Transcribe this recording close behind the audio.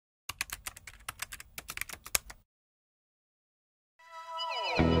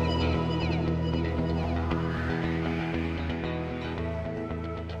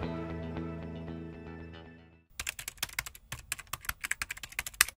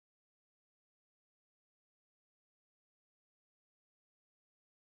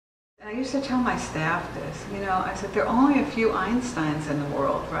I used to tell my staff this, I said, there are only a few Einsteins in the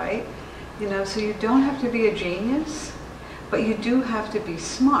world, right? So you don't have to be a genius, but you do have to be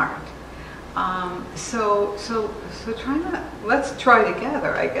smart. So let's try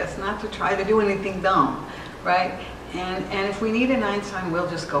together, I guess, not to try to do anything dumb, right? And if we need an Einstein, we'll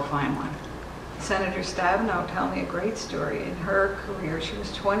just go find one. Senator Stabenow told me a great story. In her career, she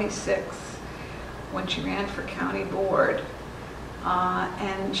was 26 when she ran for county board.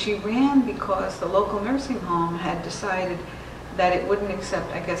 And she ran because the local nursing home had decided that it wouldn't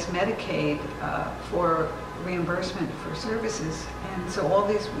accept, I guess, Medicaid for reimbursement for services. And so all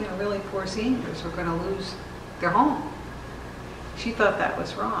these really poor seniors were going to lose their home. She thought that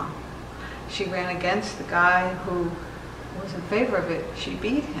was wrong. She ran against the guy who was in favor of it. She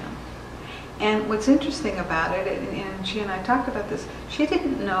beat him. And what's interesting about it, and she and I talked about this, she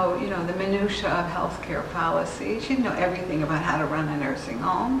didn't know, the minutia of healthcare policy. She didn't know everything about how to run a nursing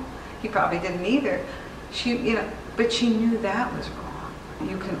home. He probably didn't either. But she knew that was wrong.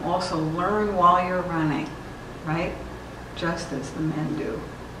 You can also learn while you're running, right? Just as the men do.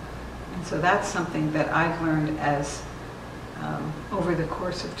 And so that's something that I've learned as over the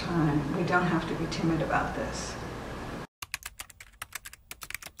course of time. We don't have to be timid about this.